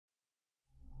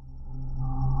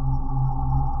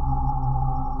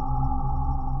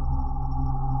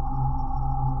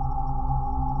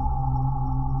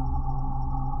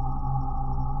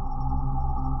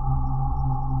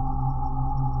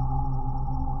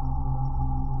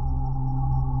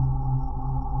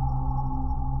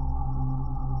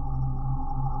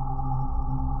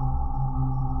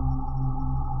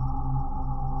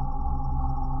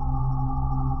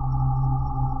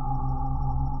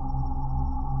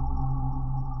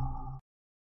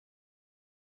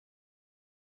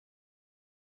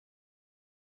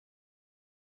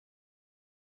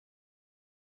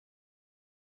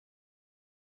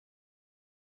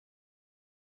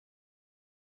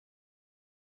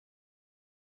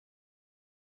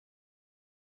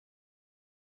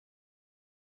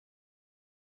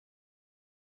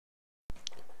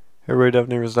Hey everybody,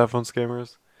 Definitely is iPhone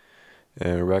Scammers,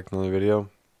 and we're back with another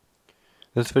video.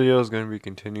 This video is going to be a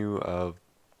continue of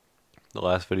the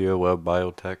last video, Web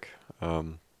Biotech.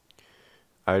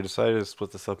 I decided to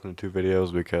split this up into two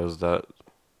videos because that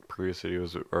previous video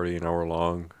was already an hour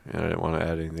long, and I didn't want to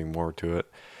add anything more to it.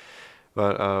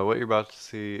 But what you're about to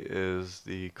see is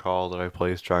the call that I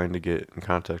placed trying to get in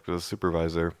contact with a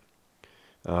supervisor.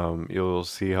 You'll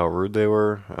see how rude they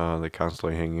were. They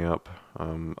constantly hanging up.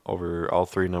 Over all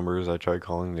three numbers I tried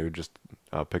calling, they would just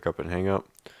pick up and hang up.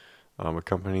 A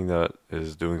company that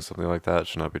is doing something like that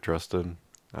should not be trusted.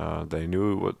 They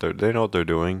know what they're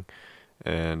doing,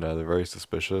 and they're very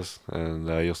suspicious. And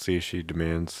you'll see she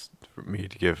demands for me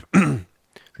to give,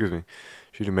 excuse me,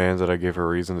 she demands that I give her a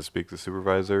reason to speak to the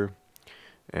supervisor.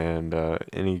 And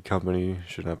any company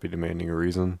should not be demanding a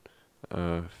reason.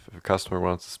 If a customer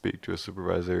wants to speak to a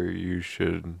supervisor, you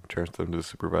should transfer them to the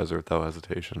supervisor without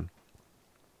hesitation.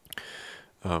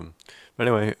 Um, but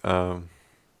anyway,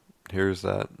 here's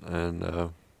that,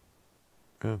 and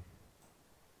yeah.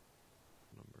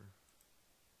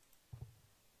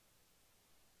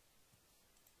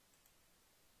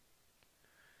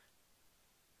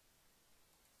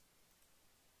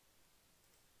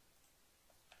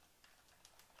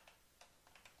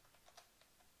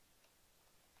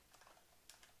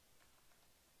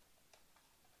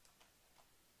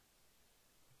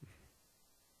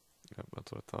 Yep,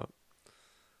 that's what I thought.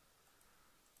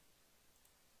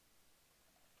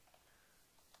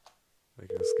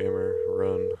 Making a scammer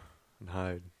run and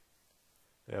hide.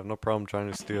 They have no problem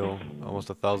trying to steal almost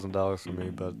 $1,000 from me,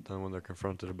 but then when they're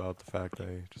confronted about the fact,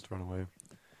 they just run away.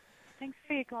 Thanks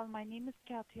for your call. My name is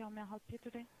Kathy. How may I help you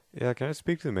today? Yeah, can I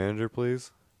speak to the manager,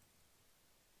 please?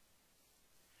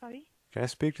 Sorry? Can I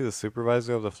speak to the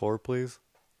supervisor of the floor, please?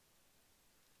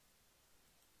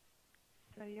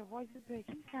 Sorry, your voice is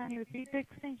breaking. Can you repeat the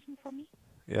extension for me?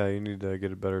 Yeah, you need to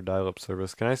get a better dial-up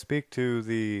service. Can I speak to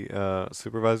the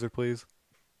supervisor, please?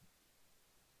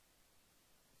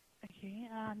 Okay.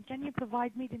 Can you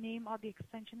provide me the name or the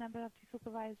extension number of the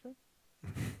supervisor?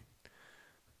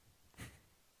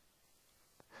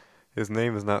 His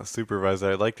name is not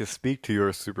supervisor. I'd like to speak to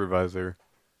your supervisor.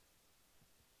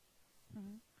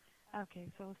 Okay,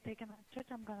 so stay connected.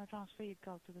 I'm going to transfer your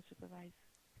call to the supervisor.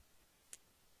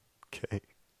 Okay.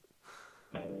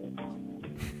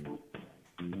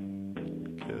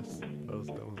 Kiss. That was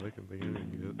I can think of anything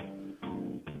good.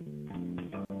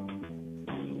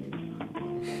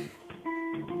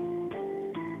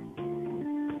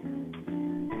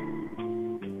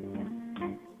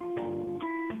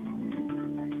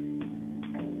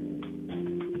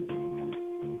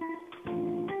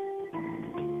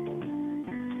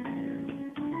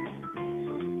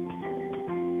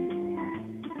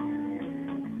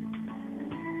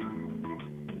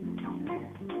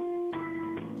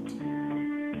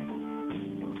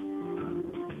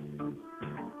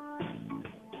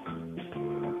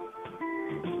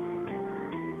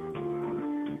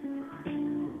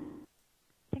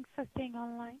 Thanks for staying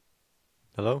online.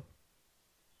 Hello?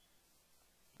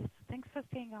 Yes, thanks for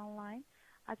staying online.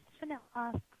 I just want to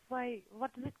ask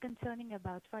what is it concerning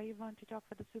about? Why you want to talk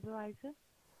with the supervisor?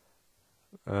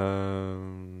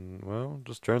 Well,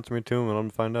 just transfer me to him and I'm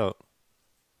gonna find out.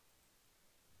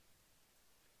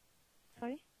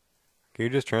 Sorry? Can you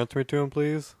just transfer me to him,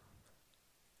 please?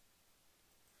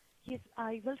 Yes,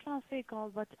 I will transfer your call,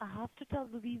 but I have to tell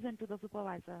the reason to the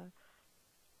supervisor.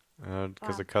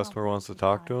 Because the I'm customer transferring wants to this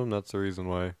talk to line. him, that's the reason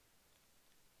why.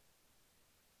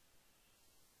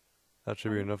 That should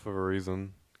be Sorry? enough of a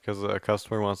reason. Because a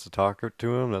customer wants to talk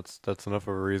to him, that's enough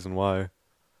of a reason why.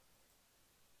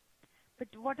 But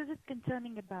what is it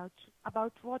concerning about?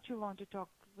 About what you want to talk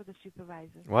with the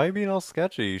supervisor? Why are you being all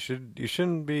sketchy? You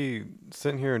shouldn't be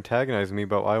sitting here antagonizing me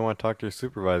about why I want to talk to your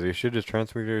supervisor. You should just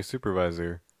transfer me to your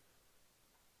supervisor.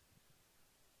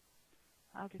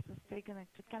 Okay, so stay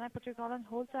connected. Can I put your call on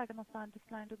hold so I can assign this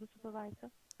line to the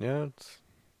supervisor? Yeah,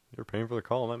 you're paying for the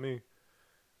call, not me.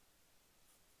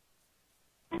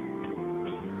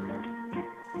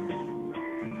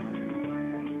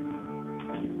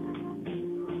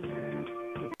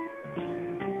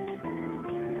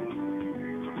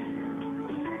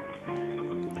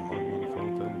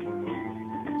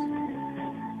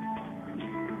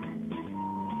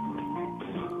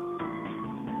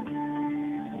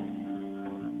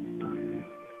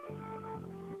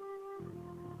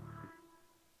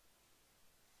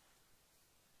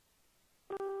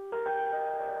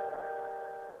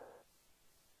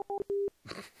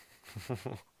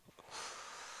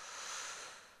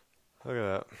 Look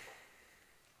at that.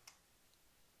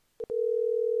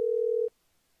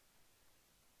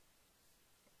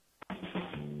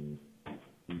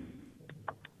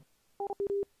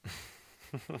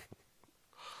 Picked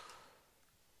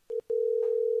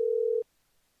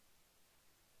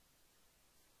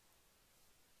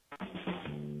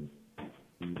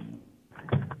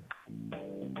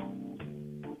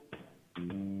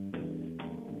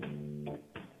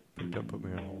up, put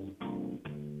me on hold.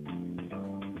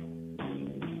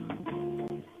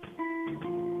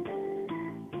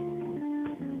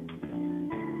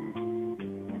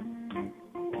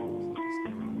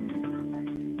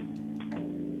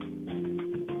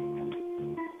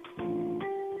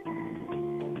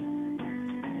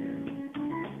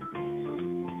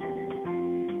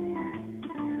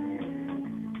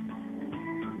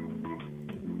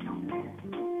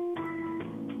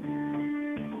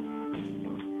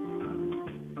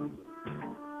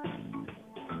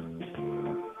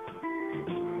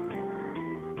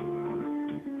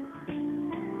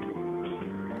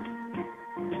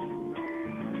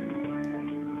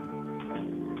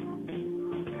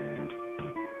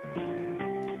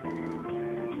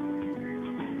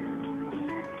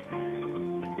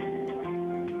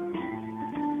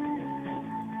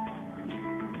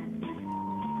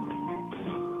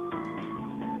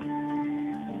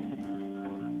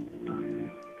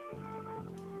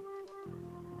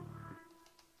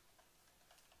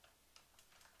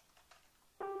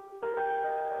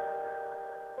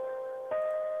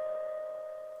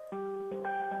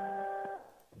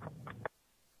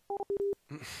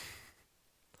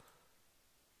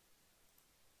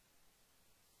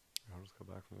 I'll just go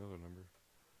back from the other number.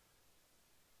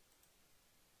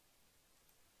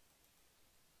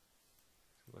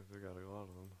 Seems like they got a lot of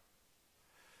them.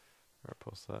 Alright,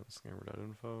 post that in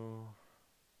scammer.info.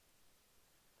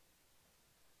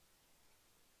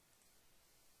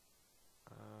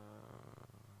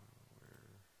 Where?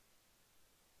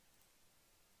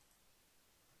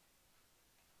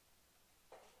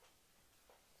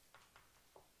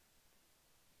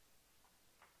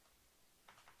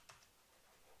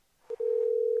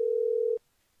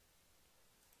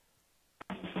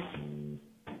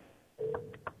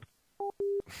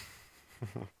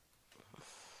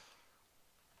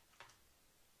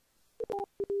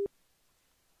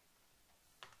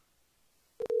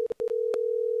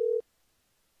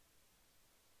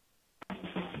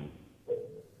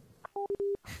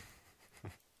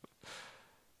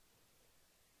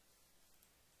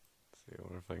 See, I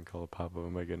wonder if I can call a pop-up. I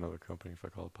might get another company if I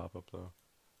call a pop-up though.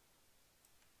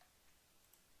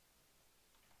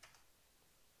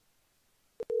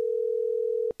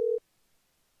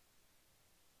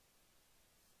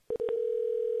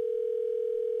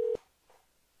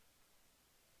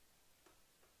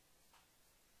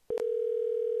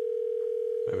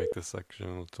 I make this section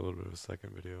a little bit of a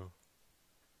second video.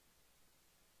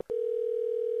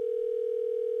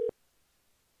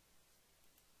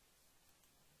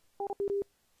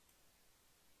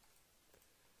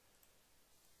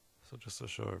 So just to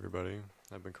show everybody,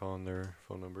 I've been calling their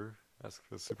phone number, ask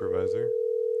for the supervisor,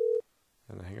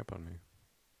 and they hang up on me.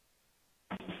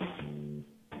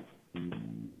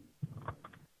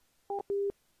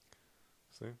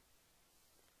 See?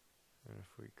 And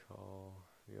if we call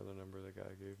the other number the guy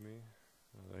gave me,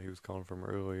 that he was calling from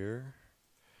earlier.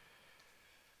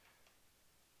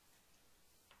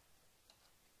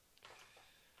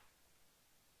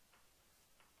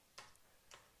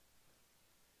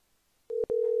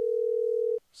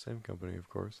 Same company, of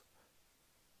course.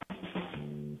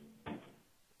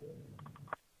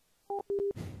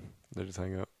 They just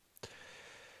hang up.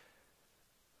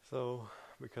 So,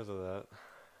 because of that,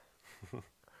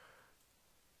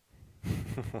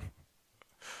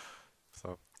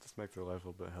 so just make their life a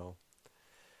little bit hell.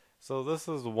 So this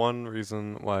is one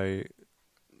reason why,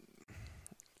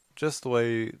 just the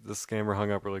way the scammer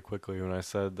hung up really quickly when I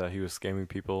said that he was scamming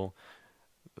people,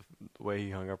 the way he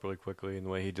hung up really quickly and the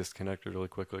way he disconnected really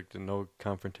quickly, no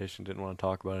confrontation, didn't want to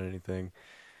talk about anything,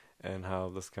 and how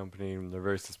this company, they're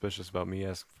very suspicious about me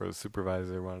asking for the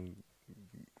supervisor, wanted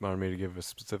me to give a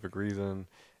specific reason,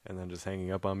 and then just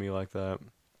hanging up on me like that.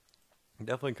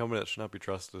 Definitely a company that should not be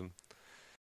trusted.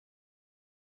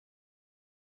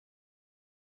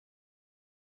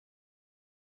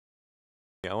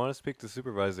 I want to speak to the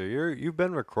supervisor. You've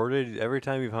been recorded every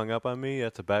time you've hung up on me.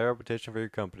 That's a bad reputation for your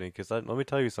company. Because let me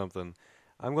tell you something.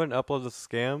 I'm going to upload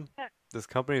this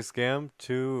company's scam,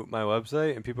 to my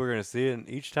website, and people are going to see it. And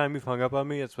each time you've hung up on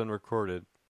me, it's been recorded.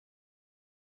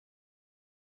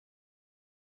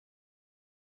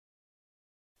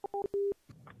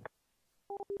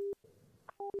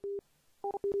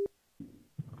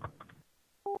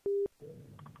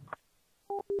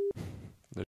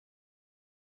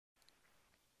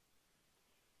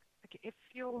 Okay, if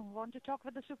you want to talk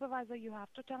with the supervisor, you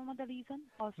have to tell me the reason,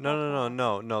 or it's No, not no, gonna no,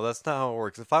 happen. no, no. That's not how it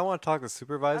works. If I want to talk to the Okay,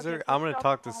 supervisor, so I'm gonna stop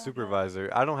talk to the calling here. supervisor.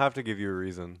 I don't have to give you a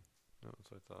reason. No,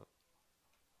 that's what I thought.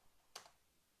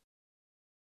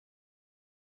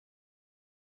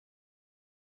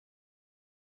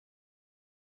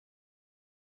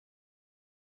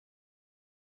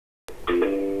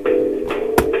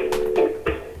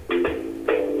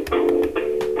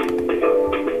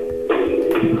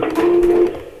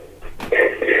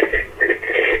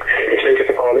 Thank you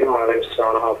for calling. My name is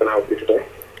John. How can I help you today?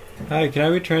 Hi, can I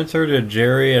be transferred to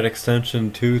Jerry at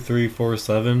extension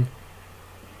 2347?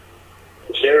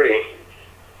 Jerry,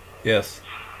 Yes.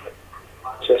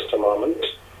 just a moment.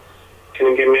 Can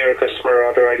you give me your customer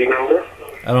order ID number?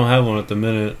 I don't have one at the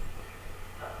minute.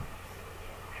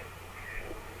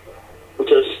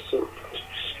 Just.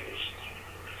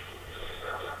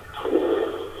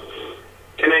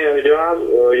 Do you have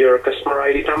your customer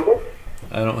ID number?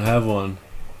 I don't have one.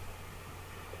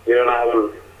 You don't have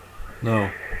one. No.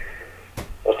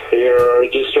 Your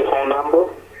registered phone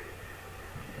number?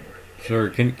 Sure.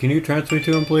 Can you transfer me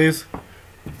to him, please?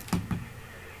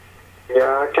 Yeah,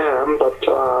 I can, but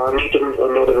I need to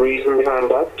know the reason behind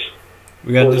that.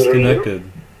 We got What was the reason?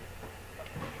 disconnected.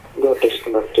 Got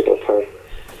disconnected, okay.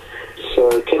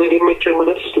 So, can you give me 2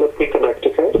 minutes? Let me connect,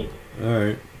 okay? All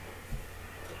right.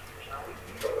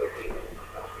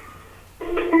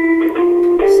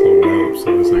 Slow down,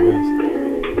 service, I guess.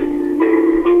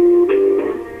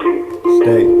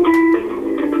 Stay.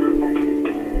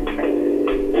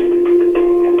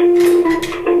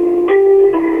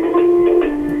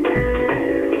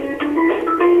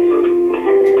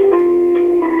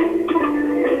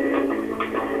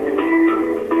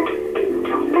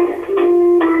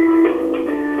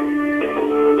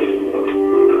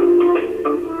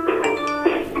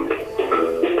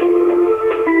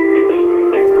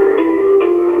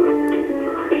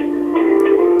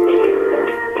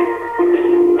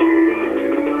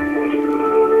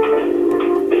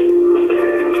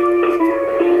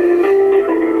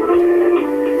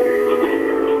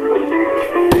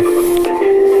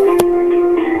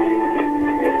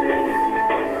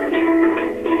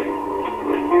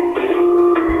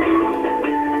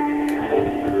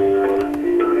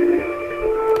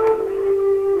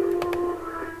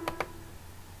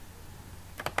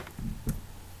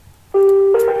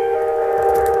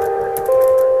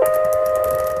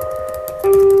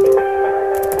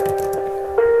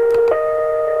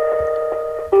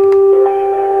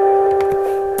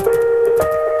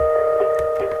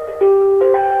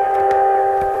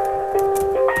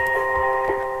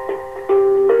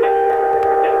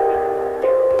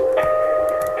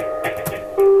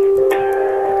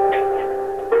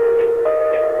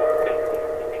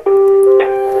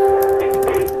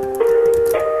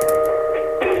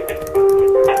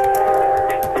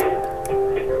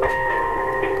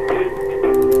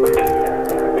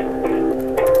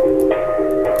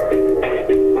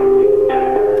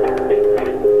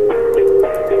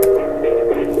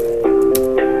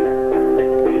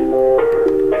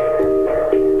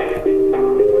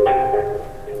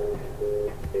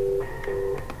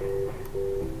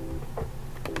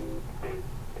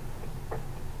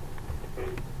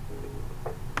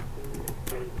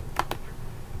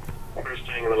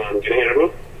 Staying on the line. Can you hear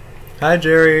me? Hi,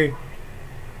 Jerry.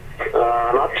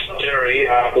 Not Jerry.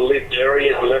 I believe Jerry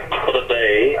is left for the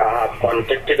day. I have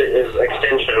contacted his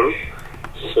extension,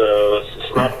 so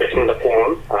it's not picking the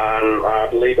phone, and I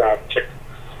believe I've checked.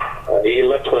 He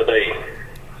left for the day.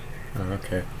 Oh,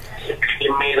 okay.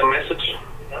 Give me the message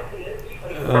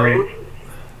for him.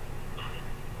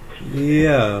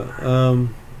 Yeah.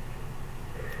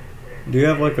 Do you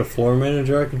have like a floor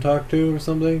manager I can talk to or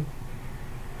something?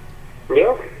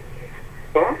 Yeah.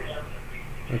 Huh?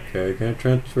 Okay. Can I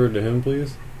transfer to him,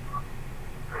 please?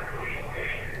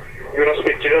 You want to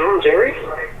speak to him, Jerry?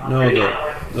 No,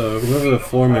 the whoever the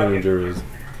floor manager is.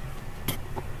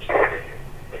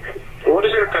 What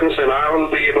is your concern? I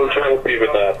will be able to help you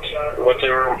with that.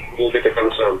 Whatever will be the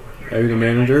concern. Are you the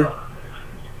manager?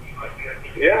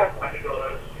 Yeah. I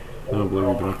don't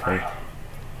believe it. Okay.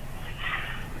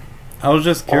 I was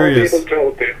just I'll be curious. able to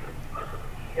help you.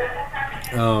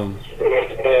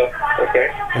 Okay.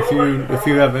 If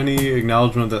you have any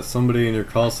acknowledgement that somebody in your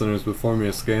call center is performing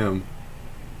a scam.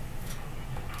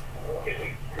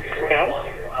 Yeah.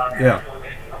 Yeah.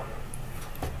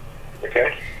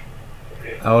 Okay.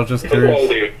 I was just Who called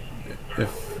curious. you?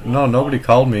 No, nobody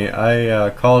called me. I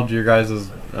called your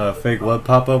guys' fake web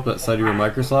pop-up that said you were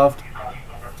Microsoft.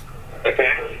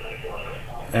 Okay.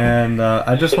 And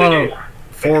I just So want did to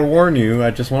forewarn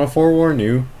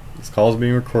you. This call is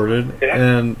being recorded. Yeah.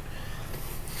 And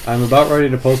I'm about ready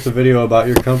to post a video about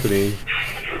your company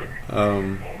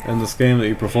and the scam that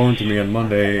you performed to me on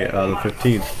Monday, the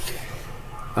 15th.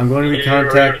 I'm going to be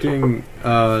contacting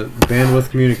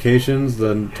Bandwidth Communications,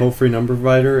 the toll-free number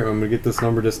provider. I'm going to get this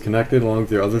number disconnected along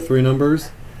with your other 3 numbers.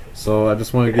 So I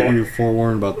just want to get you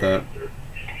forewarned about that.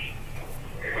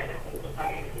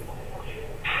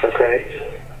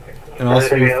 Okay. And also,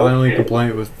 Anything you else? finally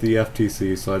compliant with the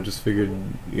FTC, so I just figured,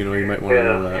 you might want to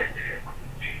know that.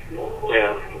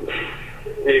 Yeah.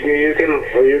 You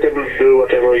can do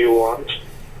whatever you want.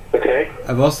 Okay.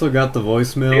 I've also got the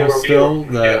voicemail still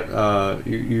that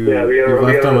you we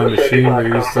left are on my a machine where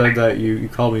you certified said that you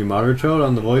called me Moderchode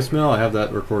on the voicemail. I have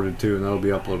that recorded too, and that'll be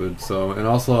uploaded. So, and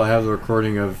also I have the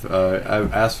recording of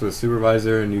I've asked for the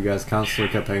supervisor, and you guys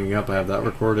constantly kept hanging up. I have that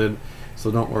recorded,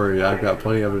 so don't worry. I've got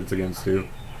plenty of evidence against you.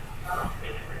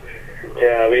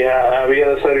 Yeah, we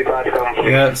are a certified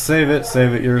company. Yeah, save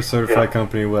it. You're a certified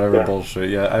company, whatever Yeah. bullshit.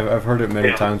 Yeah, I've heard it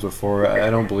many times before.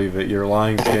 I don't believe it. You're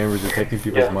lying scammers. You're taking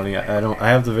people's money. I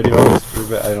have the video to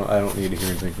prove it. I don't need to hear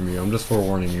anything from you. I'm just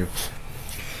forewarning you.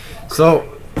 So.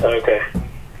 Okay.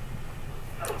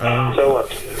 So what?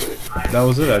 That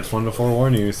was it. I just wanted to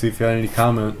forewarn you. See if you had any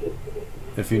comment.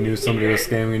 If you knew somebody was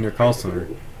scamming in your call center.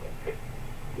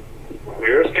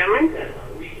 You're scamming?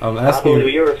 I'm I asking believe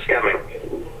you. you're scamming.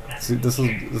 See, this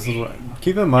is what.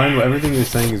 Keep in mind what everything you're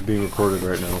saying is being recorded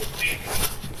right now,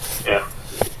 Yeah.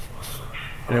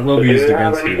 and it will be used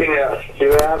against you. Do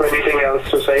you have anything else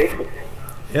to say?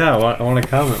 Yeah, I want a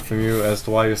comment from you as to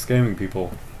why you're scamming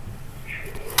people.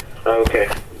 Okay.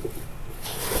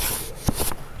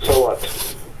 So what?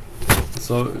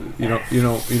 So you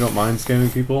don't mind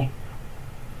scamming people?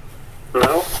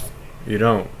 No? You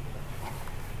don't.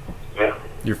 Yeah.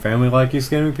 Your family like you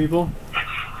scamming people?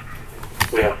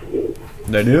 Yeah.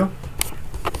 They do?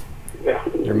 Yeah.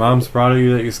 Your mom's proud of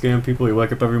you that you scam people? You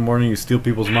wake up every morning, you steal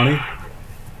people's money?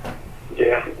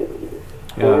 Yeah.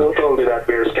 Yeah. Who told you that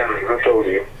we're scamming? Who told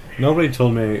you? Nobody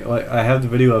told me. Like, I have the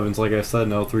video evidence, like I said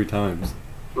now 3 times.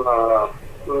 No.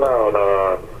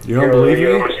 You don't believe me?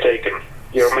 You're mistaken.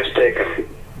 You're mistaken.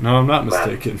 No, I'm not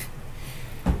mistaken.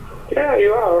 Yeah,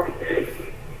 you are.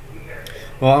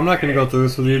 Well, I'm not going to go through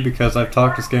this with you because I've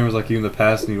talked to scammers like you in the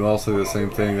past, and you all say the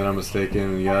same thing, that I'm mistaken,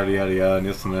 and yada yada yada, and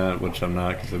this and that, which I'm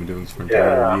not because I've been doing this for an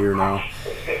entire year now.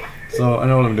 So I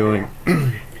know what I'm doing.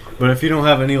 But if you don't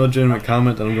have any legitimate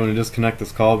comment, then I'm going to disconnect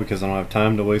this call because I don't have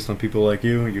time to waste on people like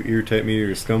you. You irritate me,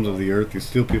 you're scums of the earth, you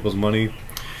steal people's money.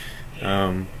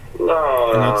 And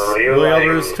that's really all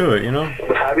there is to it, you know?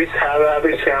 Have we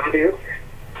scammed you?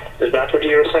 Is that what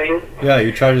you're saying? Yeah,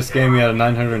 you tried to scam me out of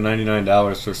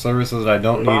 $999 for services that I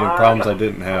don't need and problems I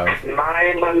didn't have.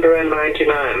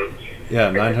 $999. Yeah,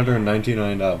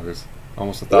 $999.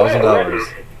 Almost $1,000.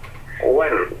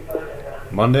 When?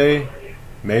 Monday,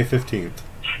 May 15th.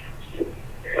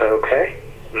 Okay.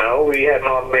 No, we have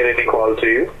not made any call to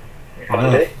you.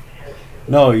 Monday.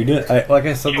 No, you didn't. Like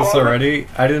I said this already,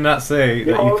 I did not say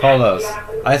that you called us.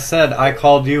 I said I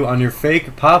called you on your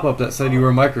fake pop-up that said you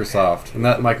were Microsoft and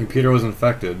that my computer was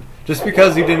infected. Just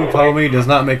because you didn't call me does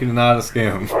not make it not a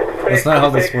scam. That's not how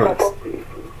this works.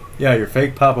 Yeah, your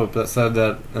fake pop-up that said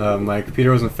that my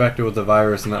computer was infected with the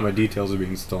virus and that my details are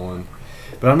being stolen.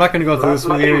 But I'm not going to go through this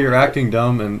with you. You're acting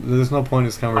dumb, and there's no point in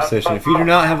this conversation. If you do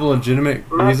not have a legitimate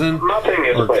reason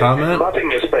or comment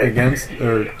against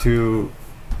or to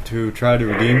try to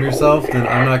redeem yourself, then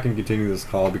I'm not going to continue this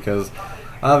call because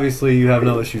obviously you have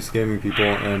no issue scamming people,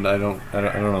 and I don't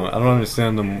know. I don't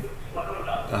understand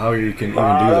how you can even do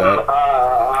that.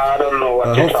 I don't know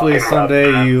what you're Hopefully talking someday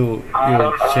about. you'll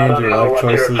change your life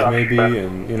choices maybe,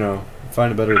 and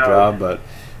find a better job. But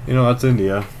that's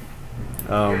India.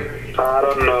 I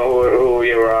don't know who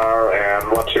you are and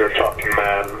what you're talking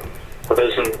about.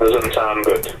 It doesn't sound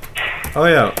good. Oh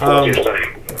yeah. What you're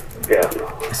saying. Yeah.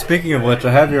 Speaking of which,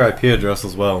 I have your IP address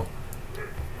as well.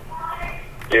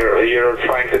 You're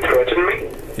trying to threaten me?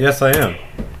 Yes, I am.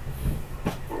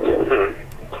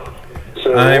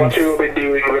 So what you will be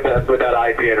doing with that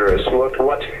IP address?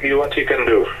 What you can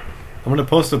do? I'm going to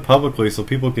post it publicly so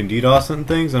people can DDoS it and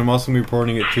things, and I'm also going to be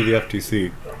reporting it to the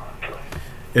FTC.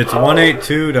 It's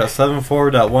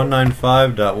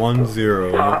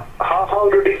 182.74.195.10. How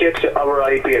did you get our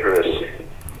IP address?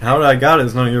 How did I got it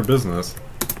is none of your business.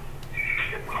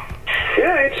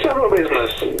 Yeah, it's our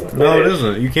business. No, it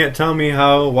isn't. You can't tell me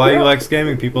why you like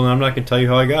scamming people, and I'm not going to tell you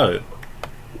how I got it.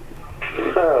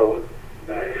 Oh.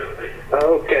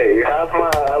 Okay, you have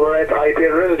our IP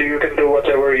address. You can do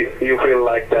whatever you feel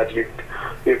like that you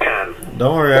can.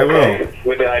 Don't worry, I will.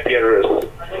 With the IP address,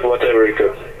 whatever you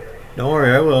could. Don't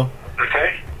worry, I will.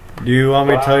 Okay. Do you want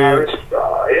me to tell you?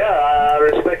 Yeah, I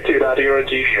respect you that you're a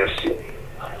genius.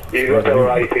 You got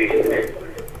our IP.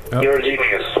 Yep. You're a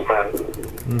genius,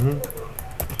 man.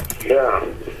 Yeah.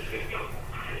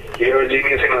 You're a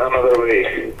genius in another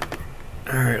way.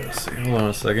 Alright, let's see. Hold on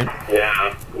a second.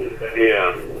 Yeah.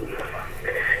 Yeah.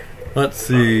 Let's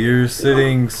see. You're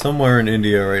sitting somewhere in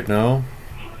India right now.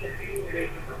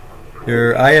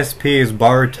 Your ISP is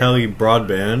Bartelli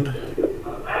Broadband.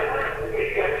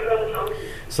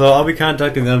 So I'll be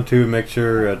contacting them to make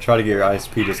sure, try to get your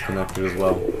ISP disconnected as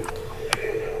well.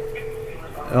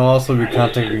 And I'll also be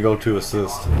contacting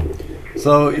Go2Assist.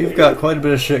 So you've got quite a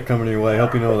bit of shit coming your way, I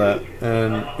hope you know that.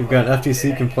 And you've got an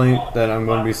FTC complaint that I'm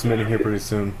going to be submitting here pretty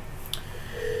soon.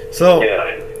 So...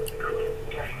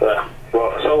 Yeah.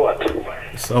 Well, so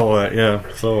what? So what, yeah,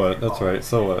 so what, that's right,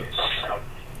 so what.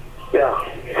 Yeah.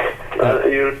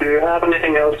 Do you have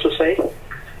anything else to say?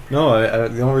 No,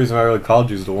 the only reason I really called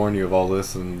you is to warn you of all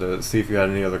this and see if you had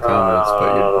any other comments,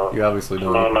 but you obviously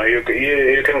don't. No, you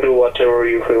can do whatever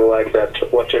you feel like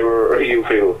that, whatever you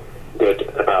feel good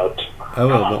about. I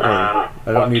will, don't worry.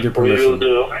 I don't need your permission. We'll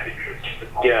do,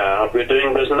 yeah, we're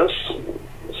doing business,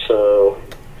 so...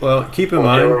 Well, keep in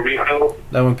mind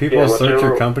that when people search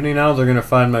your company now, they're going to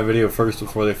find my video first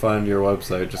before they find your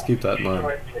website. Just keep that in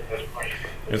mind.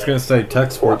 It's going to say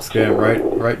tech sports scam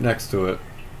right next to it.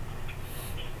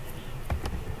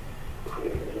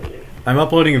 I'm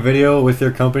uploading a video with your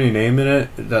company name in it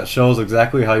that shows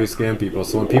exactly how you scam people.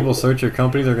 So when people search your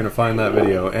company, they're going to find that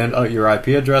video. And your IP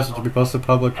address, which will be posted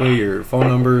publicly, your phone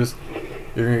numbers,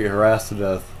 you're going to get harassed to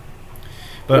death.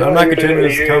 But I'm not continuing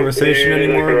this conversation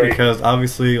anymore because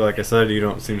obviously, like I said, you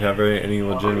don't seem to have any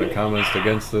legitimate comments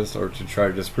against this or to try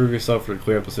to disprove yourself or to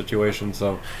clear up the situation.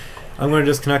 So I'm going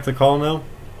to disconnect the call now.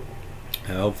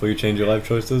 Hopefully you change your life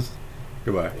choices.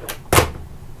 Goodbye.